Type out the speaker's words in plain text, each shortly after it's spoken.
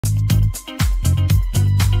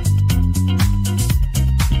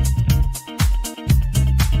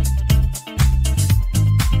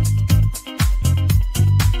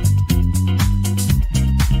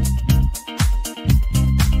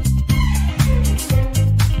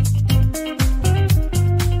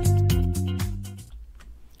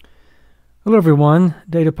Hello everyone,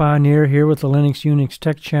 Data Pioneer here with the Linux Unix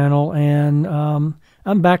Tech Channel, and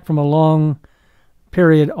I'm back from a long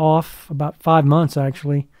period off, about 5 months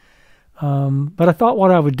actually. But I thought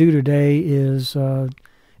what I would do today is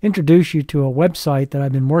introduce you to a website that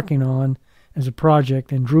I've been working on as a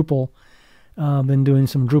project in Drupal. Been doing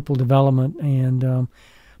some Drupal development, and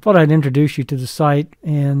thought I'd introduce you to the site,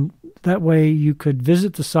 and that way you could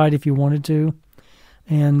visit the site if you wanted to,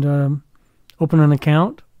 and open an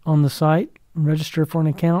account on the site, register for an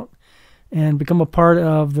account, and become a part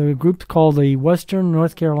of the group called the Western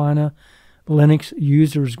North Carolina Linux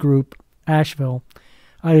Users Group, Asheville.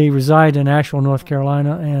 I reside in Asheville, North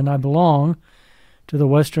Carolina, and I belong to the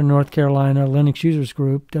Western North Carolina Linux Users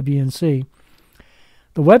Group, WNC.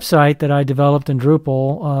 The website that I developed in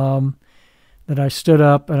Drupal, that I stood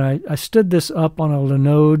up, and I stood this up on a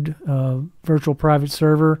Linode virtual private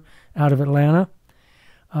server out of Atlanta.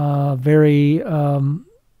 Very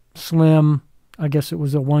slim. I guess it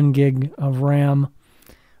was a 1 gig of RAM,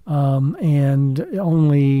 and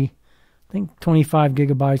only, I think, 25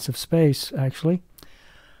 gigabytes of space actually.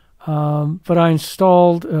 But I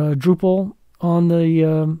installed Drupal on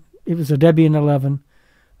the, it was a Debian 11,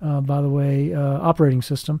 by the way, operating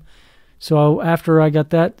system. So after I got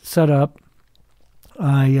that set up,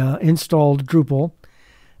 I installed Drupal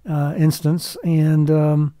instance, and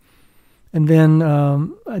then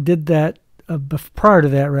I did that. Prior to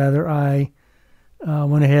that, rather, I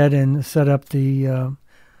went ahead and set up the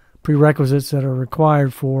prerequisites that are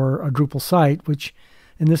required for a Drupal site, which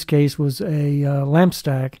in this case was a LAMP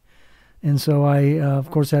stack. And so I,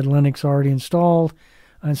 of course, had Linux already installed.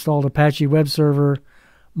 I installed Apache Web Server,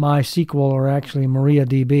 MySQL, or actually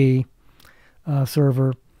MariaDB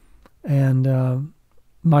server, and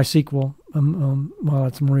MySQL. Well,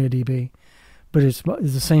 it's MariaDB, but it's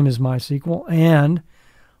the same as MySQL, and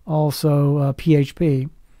also PHP.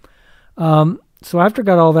 So after I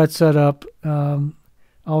got all that set up,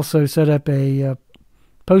 also set up a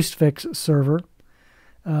postfix server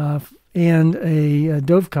and a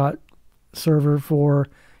Dovecot server for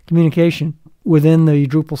communication within the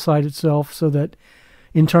Drupal site itself, so that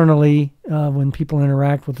internally, when people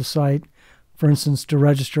interact with the site, for instance, to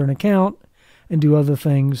register an account and do other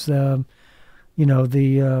things, the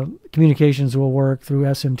communications will work through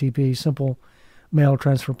SMTP, Simple Mail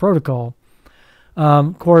Transfer Protocol.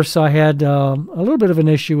 Of course, I had a little bit of an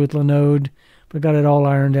issue with Linode, but got it all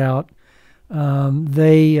ironed out.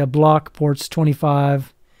 They block ports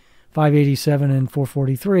 25, 587, and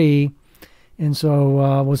 443, and so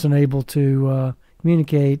I wasn't able to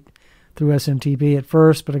communicate through SMTP at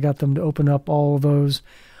first, but I got them to open up all of those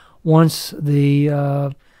once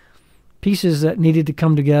the pieces that needed to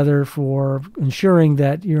come together for ensuring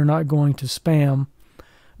that you're not going to spam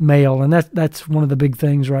mail, and that's one of the big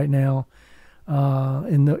things right now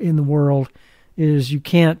in the world, is you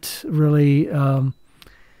can't really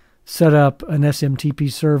set up an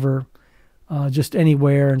SMTP server just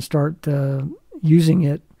anywhere and start using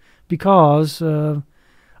it, because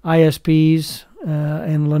ISPs,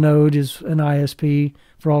 and Linode is an ISP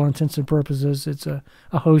for all intents and purposes. It's a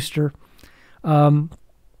hoster.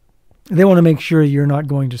 They want to make sure you're not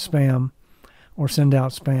going to spam or send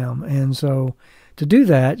out spam, and so to do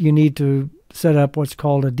that, you need to set up what's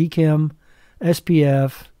called a DKIM,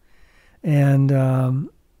 SPF, and a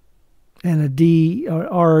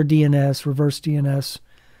RDNS, reverse DNS,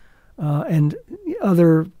 and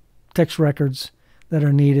other text records that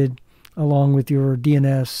are needed along with your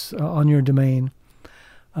DNS on your domain,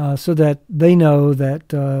 so that they know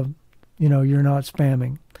that you're not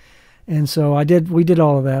spamming. And so we did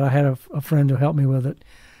all of that. I had a friend who helped me with it,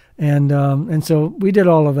 and so we did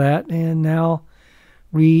all of that, and now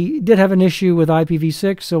we did have an issue with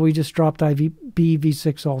IPv6, so we just dropped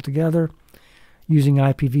IPv6 altogether, using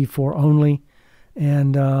IPv4 only,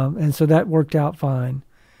 and so that worked out fine.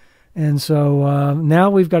 And so now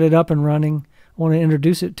we've got it up and running. I want to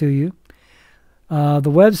introduce it to you. The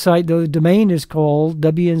website, the domain is called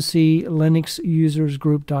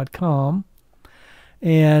wnclinuxusersgroup.com,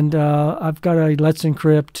 and I've got a Let's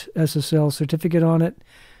Encrypt SSL certificate on it,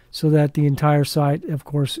 so that the entire site, of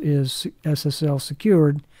course, is SSL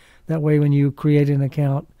secured. That way, when you create an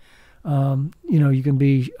account, you can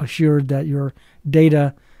be assured that your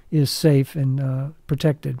data is safe and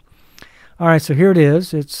protected. All right, so here it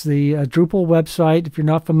is. It's the Drupal website. If you're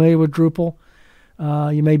not familiar with Drupal,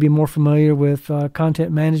 you may be more familiar with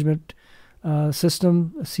content management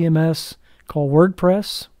system, CMS, called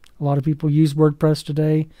WordPress. A lot of people use WordPress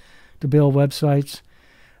today to build websites.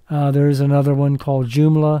 There's another one called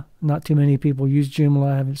Joomla. Not too many people use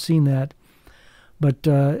Joomla. I haven't seen that. But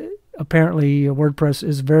apparently WordPress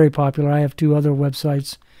is very popular. I have 2 other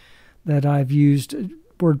websites that I've used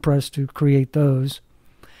WordPress to create those.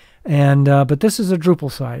 And but this is a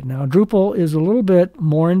Drupal site. Now, Drupal is a little bit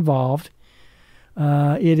more involved.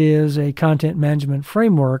 It is a content management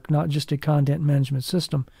framework, not just a content management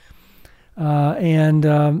system. And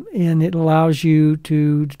it allows you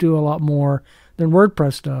to do a lot more than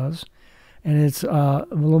WordPress does. And it's a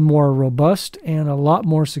little more robust and a lot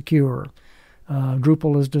more secure.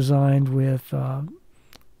 Drupal is designed with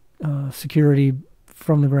security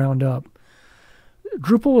from the ground up.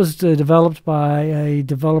 Drupal was developed by a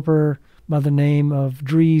developer by the name of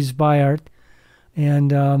Dries Bayart,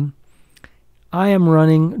 and I am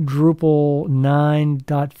running Drupal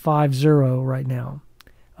 9.50 right now.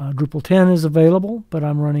 Drupal 10 is available, but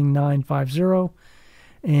I'm running 9.50,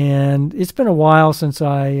 and it's been a while since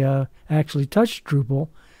I actually touched Drupal.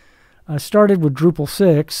 I started with Drupal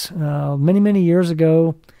 6 many years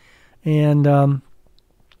ago, and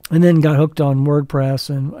then got hooked on WordPress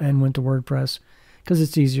and went to WordPress because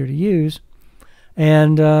it's easier to use.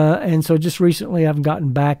 And so just recently I've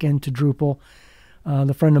gotten back into Drupal.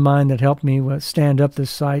 The friend of mine that helped me stand up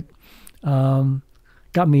this site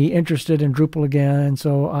got me interested in Drupal again, and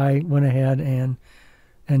so I went ahead and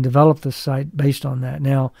developed this site based on that.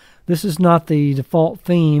 Now, this is not the default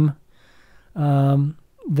theme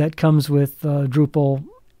that comes with Drupal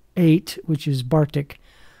 8, which is Bartik.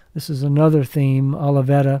 This is another theme,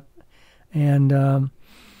 Olivetta, and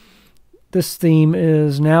this theme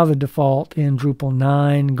is now the default in Drupal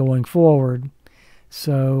 9 going forward.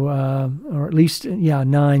 So, or at least,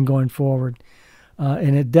 9 going forward.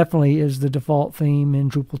 And it definitely is the default theme in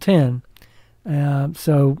Drupal 10.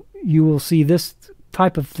 So you will see this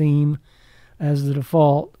type of theme as the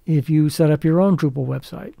default if you set up your own Drupal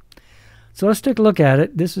website. So let's take a look at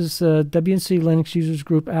it. This is WNC Linux Users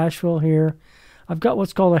Group Asheville here. I've got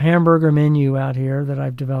what's called a hamburger menu out here that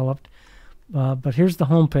I've developed. But here's the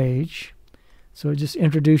home page. So it just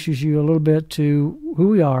introduces you a little bit to who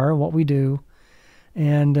we are, what we do,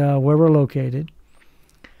 and where we're located.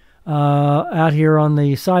 Out here on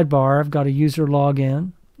the sidebar, I've got a user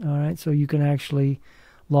login. All right, so you can actually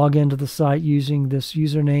log into the site using this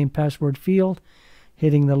username password field,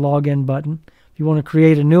 hitting the login button. If you want to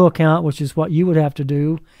create a new account, which is what you would have to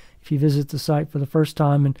do if you visit the site for the first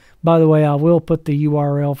time, and by the way, I will put the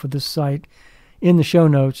URL for this site in the show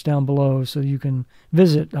notes down below so you can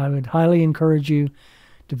visit. I would highly encourage you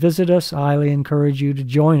to visit us. I highly encourage you to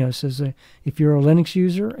join us if you're a Linux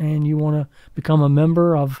user and you want to become a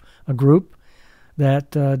member of a group that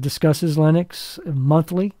discusses Linux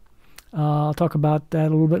monthly. I'll talk about that a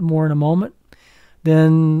little bit more in a moment.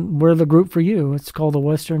 Then we're the group for you. It's called the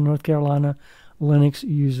Western North Carolina Linux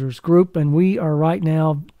Users Group, and we are right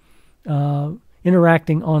now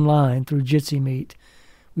interacting online through Jitsi Meet.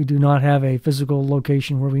 We do not have a physical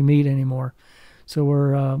location where we meet anymore. So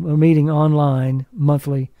we're meeting online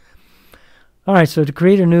monthly. All right, so to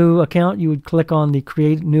create a new account, you would click on the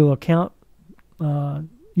Create New Account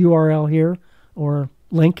URL here, or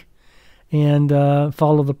link, and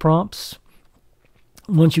follow the prompts.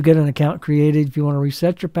 Once you get an account created, if you want to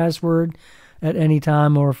reset your password at any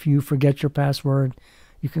time, or if you forget your password,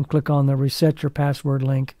 you can click on the Reset Your Password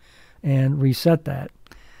link and reset that.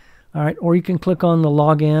 All right, or you can click on the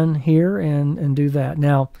login here and do that.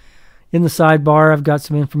 Now, in the sidebar, I've got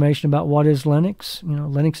some information about what is Linux. You know,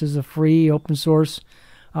 Linux is a free open source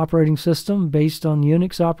operating system based on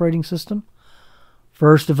Unix operating system.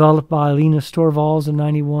 First developed by Linus Torvalds in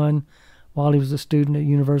 '91 while he was a student at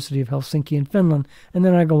University of Helsinki in Finland. And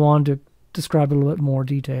then I go on to describe a little bit more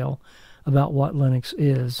detail about what Linux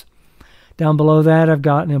is. Down below that, I've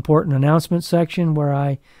got an important announcement section where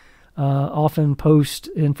I often post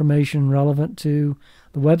information relevant to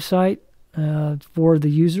the website for the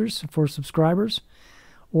users, for subscribers,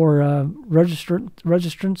 or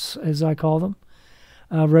registrants, as I call them,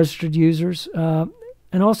 registered users.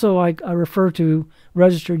 And also I refer to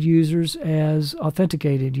registered users as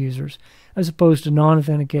authenticated users, as opposed to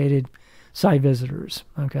non-authenticated site visitors.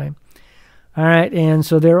 Okay. All right, and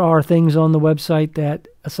so there are things on the website that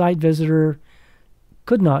a site visitor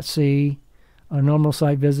could not see. A normal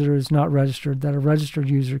site visitor is not registered, that a registered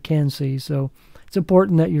user can see. So it's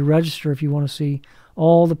important that you register if you want to see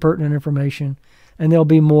all the pertinent information, and there'll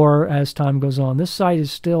be more as time goes on. This site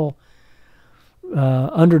is still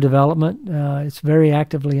under development. It's very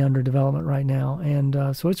actively under development right now,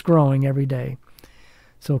 and so it's growing every day.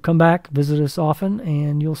 So come back, visit us often,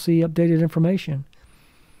 and you'll see updated information.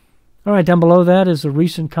 All right, down below that is the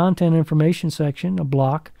recent content information section, a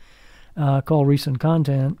block called recent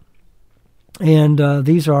content. And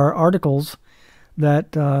these are articles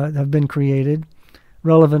that have been created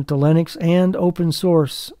relevant to Linux and open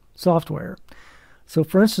source software. So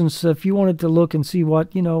for instance, if you wanted to look and see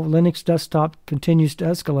what, Linux desktop continues to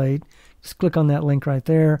escalate, just click on that link right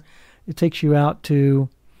there. It takes you out to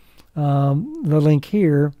the link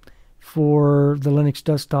here for the Linux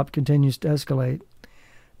desktop continues to escalate.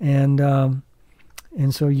 And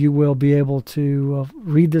so you will be able to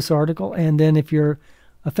read this article, and then if you're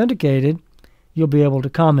authenticated, you'll be able to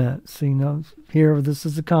comment. So, here, this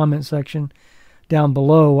is the comment section. Down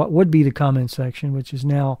below, what would be the comment section, which is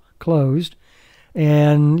now closed.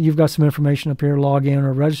 And you've got some information up here, log in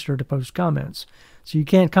or register to post comments. So you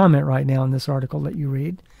can't comment right now in this article that you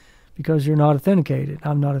read because you're not authenticated.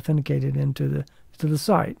 I'm not authenticated into the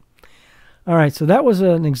site. All right, so that was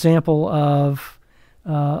an example of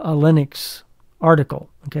a Linux article.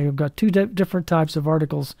 Okay, I've got two different types of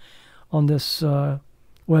articles on this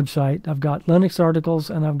website. I've got Linux articles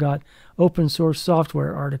and I've got open source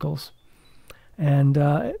software articles. And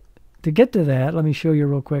to get to that, let me show you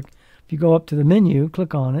real quick. If you go up to the menu,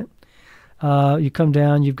 click on it, you come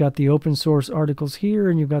down, you've got the open source articles here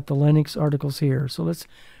and you've got the Linux articles here. So let's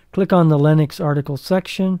click on the Linux articles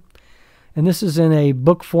section. And this is in a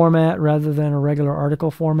book format rather than a regular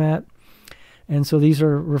article format. And so these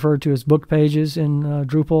are referred to as book pages in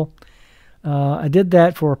Drupal. I did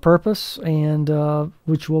that for a purpose, and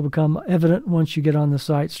which will become evident once you get on the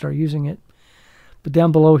site, start using it. But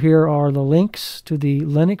down below here are the links to the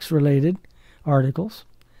Linux-related articles,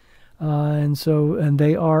 and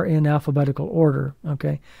they are in alphabetical order.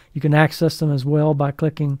 Okay, you can access them as well by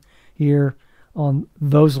clicking here on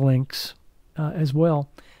those links as well.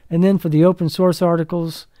 And then for the open source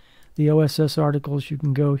articles, the OSS articles, you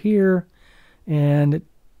can go here. And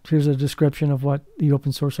here's a description of what the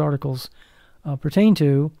open source articles pertain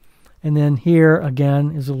to. And then here,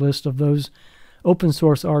 again, is a list of those open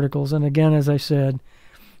source articles. And again, as I said,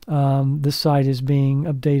 this site is being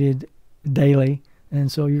updated daily.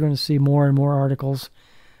 And so you're going to see more and more articles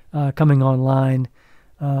coming online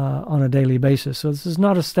on a daily basis. So this is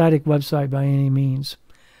not a static website by any means.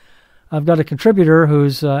 I've got a contributor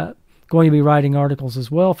who's going to be writing articles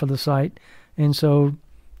as well for the site. And so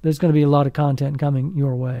there's going to be a lot of content coming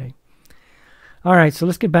your way. All right, so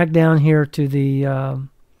let's get back down here to the,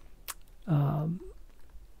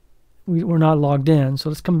 we're not logged in, so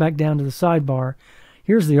let's come back down to the sidebar.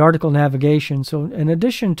 Here's the article navigation. So in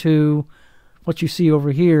addition to what you see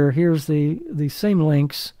over here, here's the same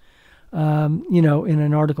links, in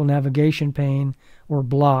an article navigation pane or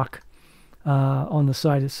block on the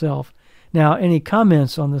site itself. Now, any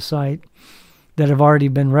comments on the site that have already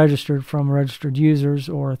been registered from registered users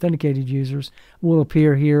or authenticated users will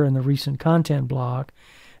appear here in the recent content block,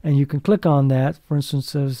 and you can click on that. For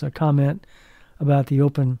instance, there's a comment about the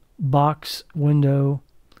open box window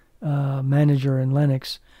manager in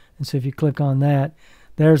Linux, and so if you click on that,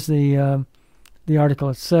 there's the article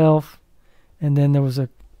itself, and then there was a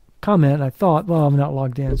comment. I thought, well, I'm not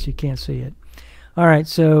logged in, so you can't see it. All right,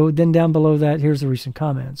 so then down below that, here's the recent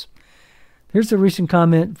comments. Here's the recent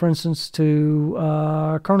comment, for instance, to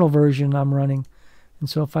kernel version I'm running. And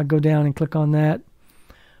so if I go down and click on that,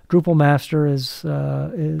 Drupal Master is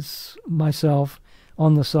myself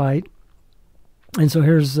on the site. And so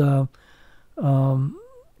here's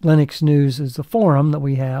Linux News is the forum that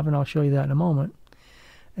we have, and I'll show you that in a moment.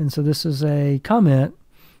 And so this is a comment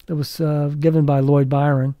that was given by Lloyd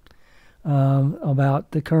Byron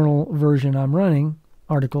about the kernel version I'm running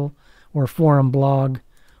article or forum blog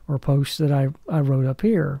or post that I wrote up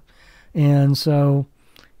here. And so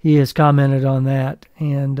he has commented on that,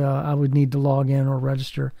 and I would need to log in or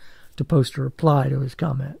register to post a reply to his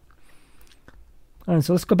comment. All right,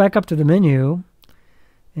 so let's go back up to the menu.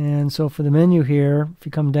 And so for the menu here, if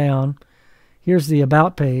you come down, here's the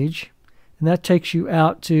About page, and that takes you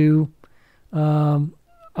out to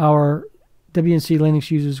our WNC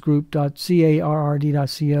Linux Users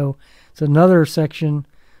Group.carrd.co. It's another section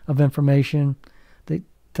of information that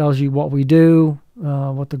tells you what we do,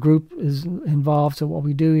 what the group is involved. So what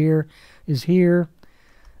we do here is here,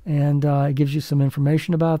 and it gives you some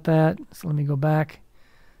information about that. So let me go back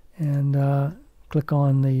and click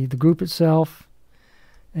on the group itself.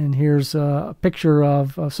 And here's a picture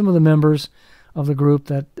of some of the members of the group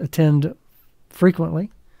that attend frequently.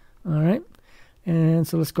 All right. And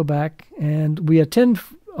so let's go back. And we attend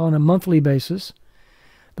on a monthly basis.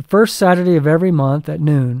 The first Saturday of every month at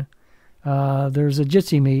noon, there's a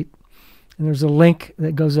Jitsi meet. And there's a link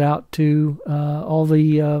that goes out to all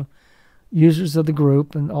the users of the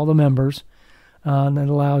group and all the members. And that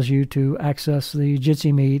allows you to access the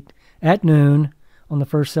Jitsi meet at noon on the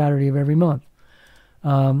first Saturday of every month.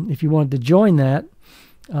 If you wanted to join that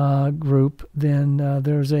group, then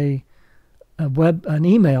there's an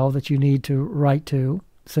email that you need to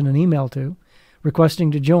send an email to,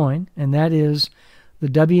 requesting to join, and that is the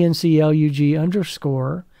WNCLUG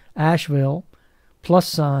 _ Asheville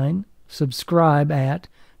 + subscribe at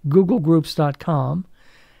googlegroups.com,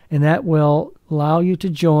 and that will allow you to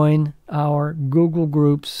join our Google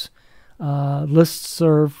Groups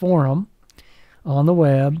listserv forum on the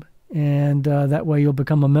web, and that way you'll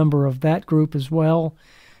become a member of that group as well.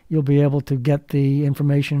 You'll be able to get the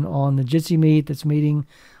information on the Jitsi Meet that's meeting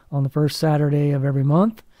on the first Saturday of every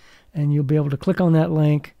month, and you'll be able to click on that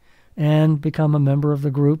link and become a member of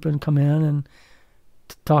the group and come in and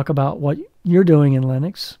talk about what you're doing in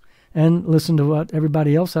Linux and listen to what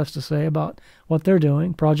everybody else has to say about what they're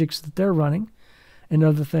doing, projects that they're running, and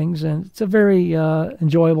other things. And it's a very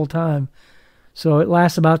enjoyable time. So it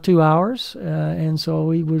lasts about 2 hours, and so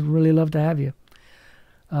we would really love to have you.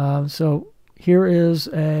 So here is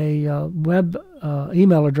a web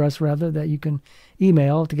email address, rather, that you can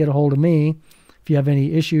email to get a hold of me if you have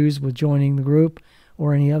any issues with joining the group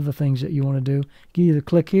or any other things that you want to do. You can either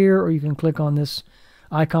click here or you can click on this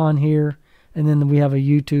icon here, and then we have a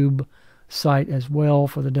YouTube site as well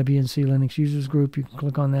for the WNC Linux Users Group. You can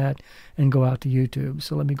click on that and go out to YouTube.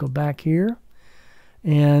 So let me go back here,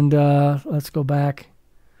 and let's go back,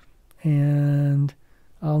 and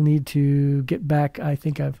I'll need to get back. I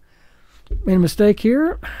think I've made a mistake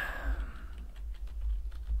here,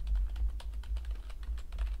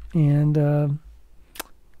 and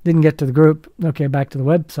didn't get to the group. Okay, back to the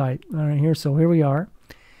website. All right, here. So here we are.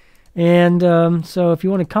 And so if you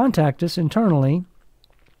want to contact us internally,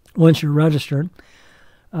 once you're registered,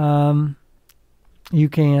 you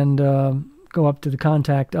can go up to the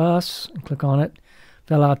Contact Us and click on it,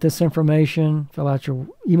 fill out this information, fill out your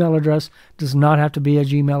email address. It does not have to be a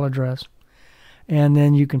Gmail address. And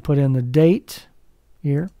then you can put in the date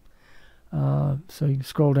here. So you can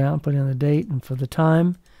scroll down, put in the date, and for the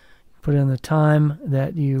time, put in the time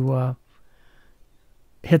that you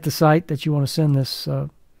hit the site that you want to send this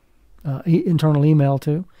internal email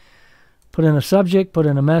to. Put in a subject, put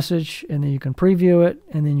in a message, and then you can preview it,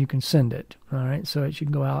 and then you can send it. All right, so it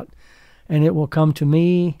should go out, and it will come to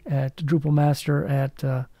me at DrupalMaster at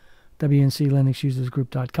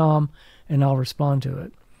WNCLinuxUsersGroup.com, and I'll respond to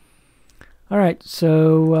it. All right,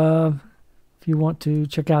 so if you want to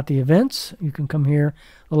check out the events, you can come here.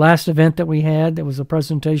 The last event that we had, that was a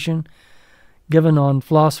presentation given on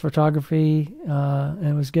floss photography, and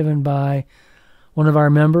it was given by one of our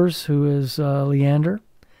members, who is Leander.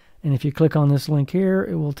 And if you click on this link here,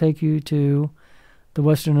 it will take you to the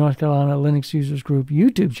Western North Carolina Linux Users Group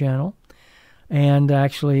YouTube channel, and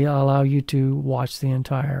actually allow you to watch the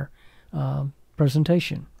entire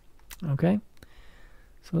presentation. Okay,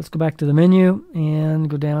 so let's go back to the menu and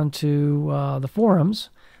go down to the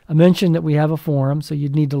forums. I mentioned that we have a forum, so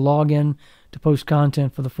you'd need to log in to post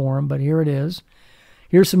content for the forum, but here it is.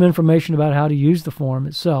 Here's some information about how to use the forum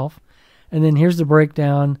itself, and then here's the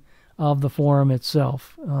breakdown of the forum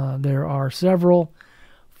itself. There are several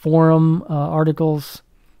forum articles,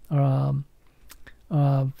 forum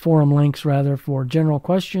links rather, for general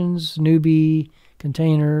questions, newbie,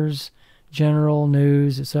 containers, general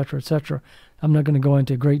news, etc., etc. I'm not going to go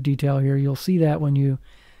into great detail here. You'll see that when you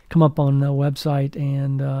come up on the website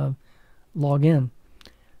and log in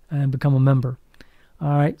and become a member.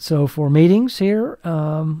 All right, so for meetings here,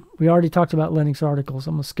 we already talked about Linux articles.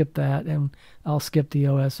 I'm going to skip that, and I'll skip the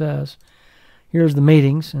OSS. Here's the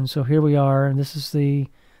meetings, and so here we are, and this is the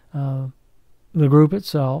group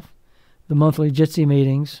itself, the monthly Jitsi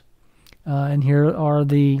meetings, and here are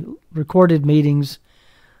the recorded meetings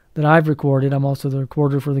that I've recorded. I'm also the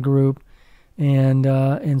recorder for the group,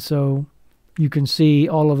 and so you can see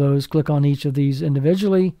all of those. Click on each of these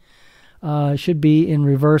individually. Should be in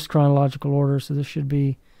reverse chronological order, so this should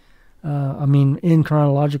be, in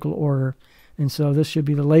chronological order, and so this should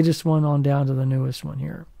be the latest one on down to the newest one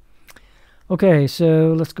here. Okay,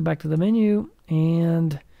 so let's go back to the menu,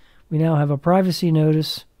 and we now have a privacy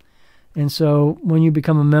notice, and so when you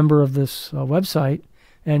become a member of this website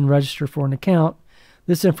and register for an account,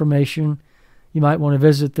 this information, you might want to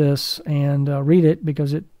visit this and read it,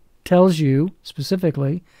 because it tells you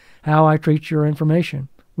specifically how I treat your information,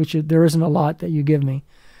 which there isn't a lot that you give me.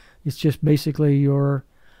 It's just basically your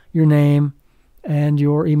name and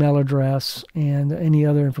your email address and any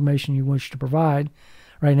other information you wish to provide.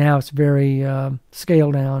 Right now it's very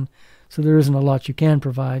scaled down, so there isn't a lot you can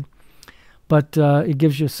provide. But it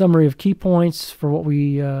gives you a summary of key points for what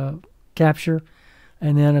we capture,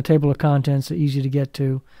 and then a table of contents that's easy to get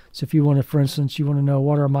to. So if you want to, for instance, you want to know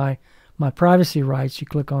what are my privacy rights, you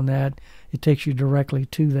click on that. It takes you directly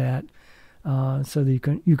to that. So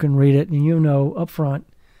that you can read it, and you know up front,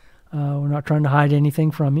 we're not trying to hide anything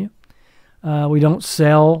from you. We don't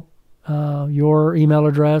sell your email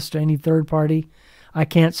address to any third party. I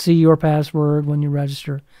can't see your password when you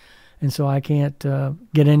register, and so I can't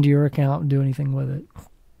get into your account and do anything with it.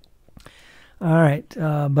 All right,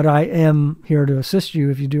 but I am here to assist you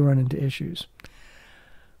if you do run into issues.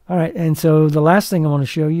 All right, and so the last thing I want to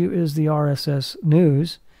show you is the RSS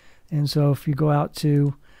news. And so if you go out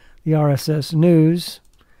to the RSS news,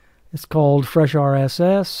 it's called Fresh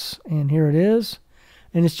RSS, and here it is.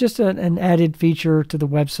 And it's just an added feature to the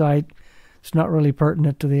website. It's not really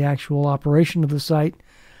pertinent to the actual operation of the site,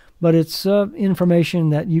 but it's information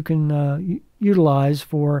that you can utilize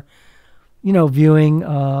for,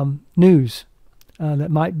 viewing news that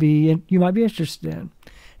you might be interested in.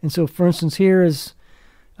 And so, for instance, here is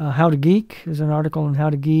How to Geek. There's an article on How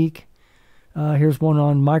to Geek. Here's one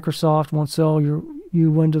on Microsoft won't sell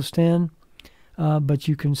you Windows 10, but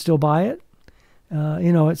you can still buy it,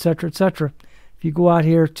 et cetera, et cetera. If you go out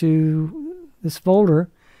here to this folder,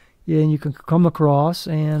 and you can come across,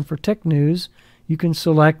 and for tech news, you can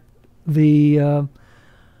select the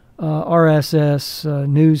RSS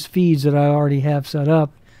news feeds that I already have set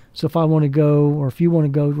up. So if I want to go, or if you want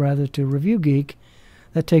to go rather, to Review Geek,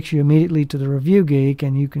 that takes you immediately to the Review Geek,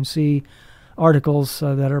 and you can see articles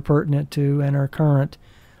that are pertinent to and are current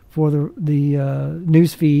for the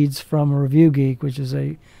news feeds from Review Geek, which is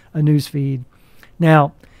a news feed.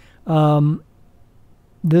 Now,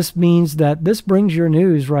 this means that this brings your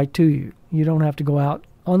news right to you. You don't have to go out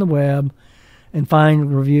on the web and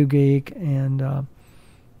find Review Geek and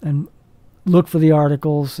look for the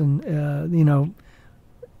articles and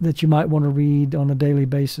that you might want to read on a daily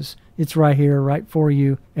basis. It's right here, right for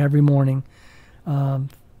you every morning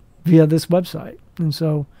via this website. And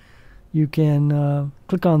so you can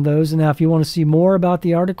click on those. And now if you want to see more about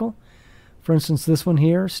the article, for instance, this one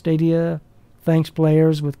here, Stadia thanks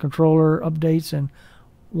players with controller updates and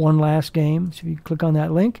one last game. So if you click on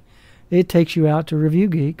that link, it takes you out to Review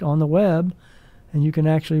Geek on the web, and you can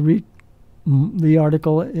actually read the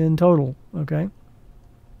article in total.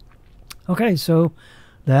 Okay, so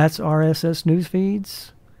that's RSS news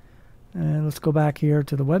feeds. And let's go back here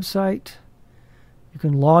to the website. You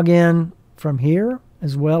can log in from here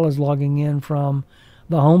as well as logging in from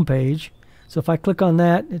the home page. So if I click on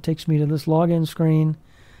that, it takes me to this login screen,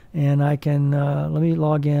 and I can let me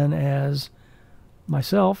log in as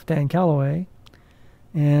myself, Dan Calloway.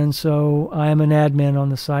 And so I am an admin on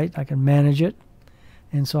the site. I can manage it.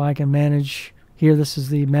 And so I can manage here. This is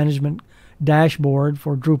the management dashboard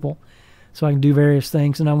for Drupal. So I can do various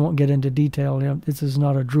things, and I won't get into detail. This is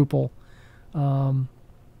not a Drupal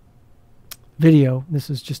video. This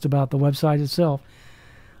is just about the website itself.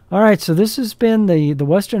 All right, so this has been the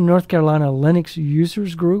Western North Carolina Linux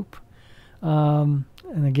Users Group. And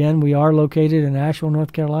again, we are located in Asheville,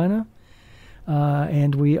 North Carolina.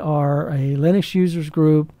 And we are a Linux users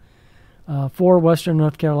group for Western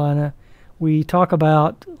North Carolina. We talk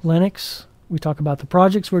about Linux. We talk about the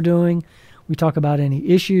projects we're doing. We talk about any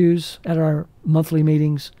issues at our monthly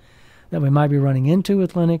meetings that we might be running into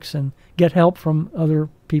with Linux, and get help from other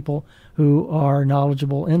people who are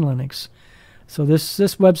knowledgeable in Linux. So this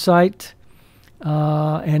website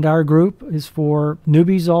and our group is for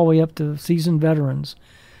newbies all the way up to seasoned veterans.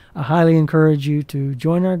 I highly encourage you to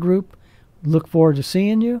join our group. Look forward to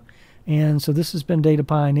seeing you. And so this has been Data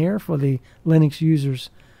Pioneer for the Linux Users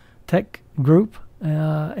Tech Group.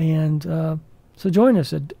 So join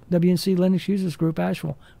us at WNC Linux Users Group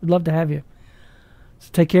Asheville. We'd love to have you. So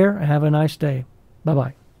take care and have a nice day.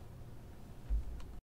 Bye-bye.